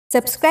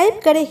Subscribe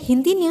करें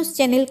Hindi news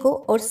channel को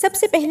और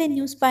सबसे पहले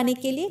न्यूज़ पाने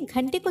के लिए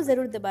घंटे को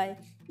ज़रूर दबाएं।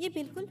 ये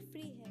बिल्कुल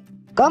फ्री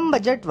है। कम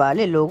बजट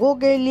वाले लोगों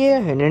के लिए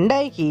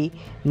Hyundai की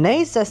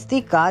नई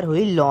सस्ती कार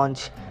हुई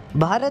लॉन्च।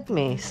 भारत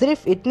में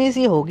सिर्फ इतनी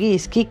सी होगी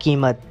इसकी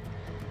कीमत।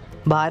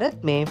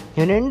 भारत में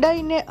Hyundai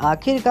ने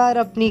आखिरकार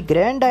अपनी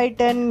ग्रैंड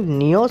i10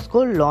 नियोस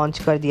को लॉन्च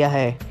कर दिया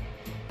है।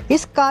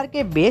 इस कार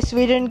के बेस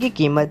वेरिएंट की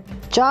कीमत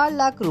 4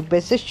 लाख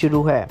रुपए से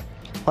शुरू है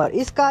और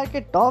इस कार के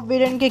टॉप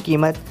वेरिएंट की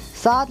कीमत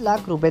 7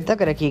 लाख रुपए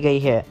तक रखी गई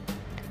है।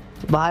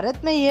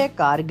 भारत में यह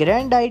कार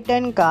ग्रैंड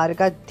i10 कार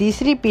का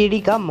तीसरी पीढ़ी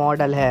का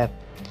मॉडल है।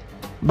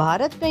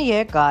 भारत में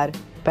यह कार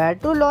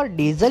पेट्रोल और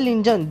डीजल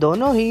इंजन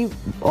दोनों ही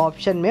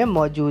ऑप्शन में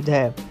मौजूद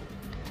है।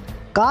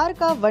 कार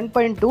का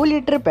 1.2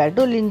 लीटर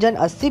पेट्रोल इंजन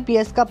 80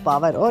 पीएस का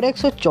पावर और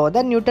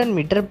 114 न्यूटन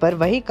मीटर पर,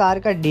 वही कार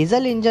का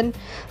डीजल इंजन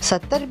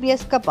 70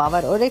 पीएस का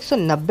पावर और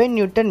 190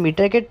 न्यूटन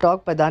मीटर के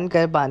टॉर्क प्रदान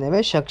कर पाने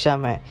में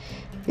सक्षम है।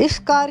 इस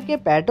कार के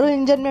पेट्रोल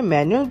इंजन में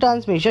मैनुअल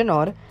ट्रांसमिशन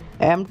और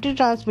एम्प्टी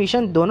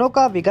ट्रांसमिशन दोनों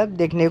का विकल्प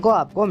देखने को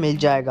आपको मिल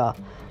जाएगा।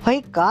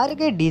 वहीं कार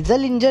के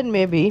डीजल इंजन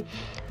में भी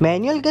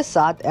मैनुअल के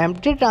साथ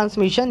एम्प्टी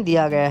ट्रांसमिशन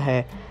दिया गया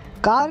है।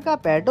 कार का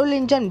पेट्रोल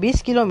इंजन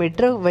 20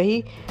 किलोमीटर,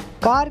 वही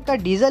कार का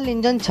डीजल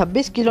इंजन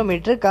 26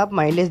 किलोमीटर का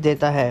माइलेज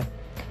देता है।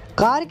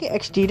 कार के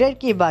एक्सटीरियर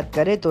की बात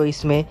करें तो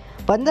इसमें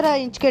 15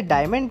 इंच के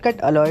diamond cut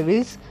alloy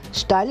wheels,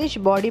 stylish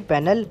body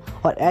panel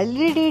और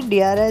एलईडी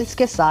डीआरएल्स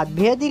के साथ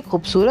बेहद ही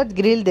खूबसूरत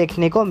ग्रिल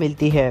देखने को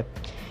मिलती है।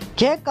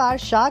 यह कार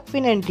शार्क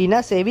फिन एंटीना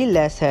से भी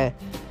लैस है।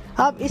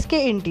 अब इसके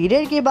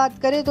इंटीरियर की बात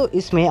करें तो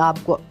इसमें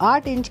आपको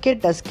 8 इंच के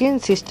टच स्क्रीन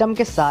सिस्टम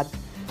के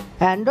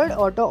साथ एंड्रॉयड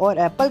ऑटो और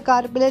एप्पल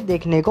कारप्ले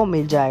देखने को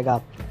मिल जाएगा।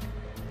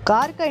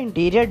 कार का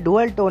इंटीरियर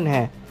डुअल टोन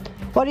है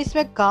और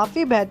इसमें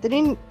काफ़ी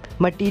बेहतरीन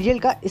मटेरियल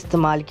का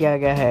इस्तेमाल किया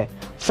गया है।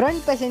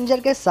 फ्रंट पैसेंजर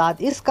के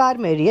साथ इस कार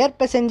में रियर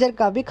पैसेंजर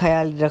का भी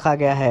ख्याल रखा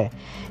गया है।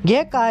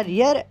 यह कार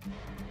रियर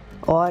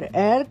और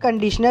एयर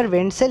कंडीशनर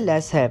वेंट से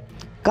लैस है।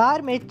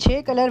 कार में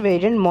 6 कलर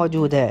वेरिएंट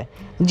मौजूद है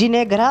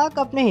जिन्हें ग्राहक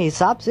अपने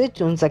हिसाब से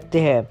चुन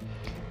सकते हैं।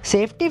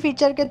 सेफ्टी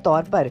फीचर के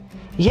तौर पर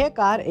यह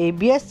कार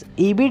ABS,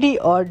 EBD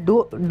और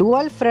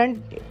डुअल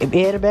फ्रंट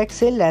एयरबैग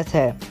से लैस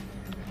है।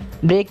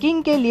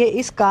 ब्रेकिंग के लिए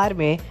इस कार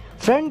में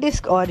फ्रंट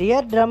डिस्क और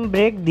रियर ड्रम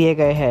ब्रेक दिए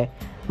गए हैं।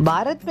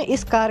 भारत में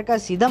इस कार का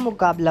सीधा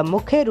मुकाबला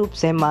मुख्य रूप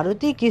से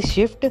मारुति की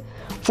स्विफ्ट,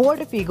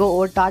 फोर्ड फिगो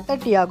और टाटा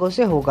टियागो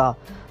से होगा।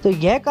 तो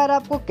यह कार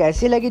आपको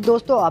कैसी लगी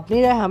दोस्तों,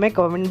 अपनी राय हमें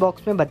कमेंट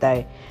बॉक्स में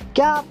बताएं।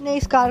 क्या आपने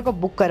इस कार को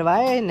बुक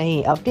करवाया या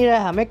नहीं, अपनी राय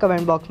हमें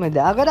कमेंट बॉक्स में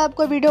दें। अगर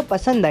आपको वीडियो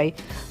पसंद आई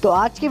तो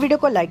आज की वीडियो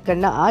को लाइक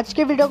करना। आज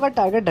के वीडियो का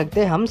टारगेट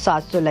रखते हैं हम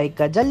 700 लाइक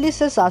का। जल्दी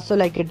से 700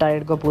 लाइक के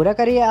टारगेट को पूरा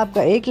करिए।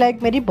 आपका एक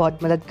लाइक मेरी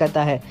बहुत मदद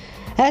करता है।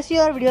 ऐसी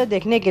और वीडियो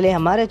देखने के लिए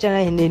हमारे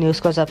चैनल हिंदी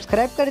न्यूज़ को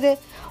सब्सक्राइब कर दे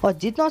और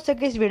जितना हो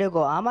सके इस वीडियो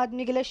को आम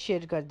आदमी के लिए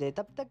शेयर कर दे।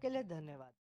 तब तक के लिए धन्यवाद।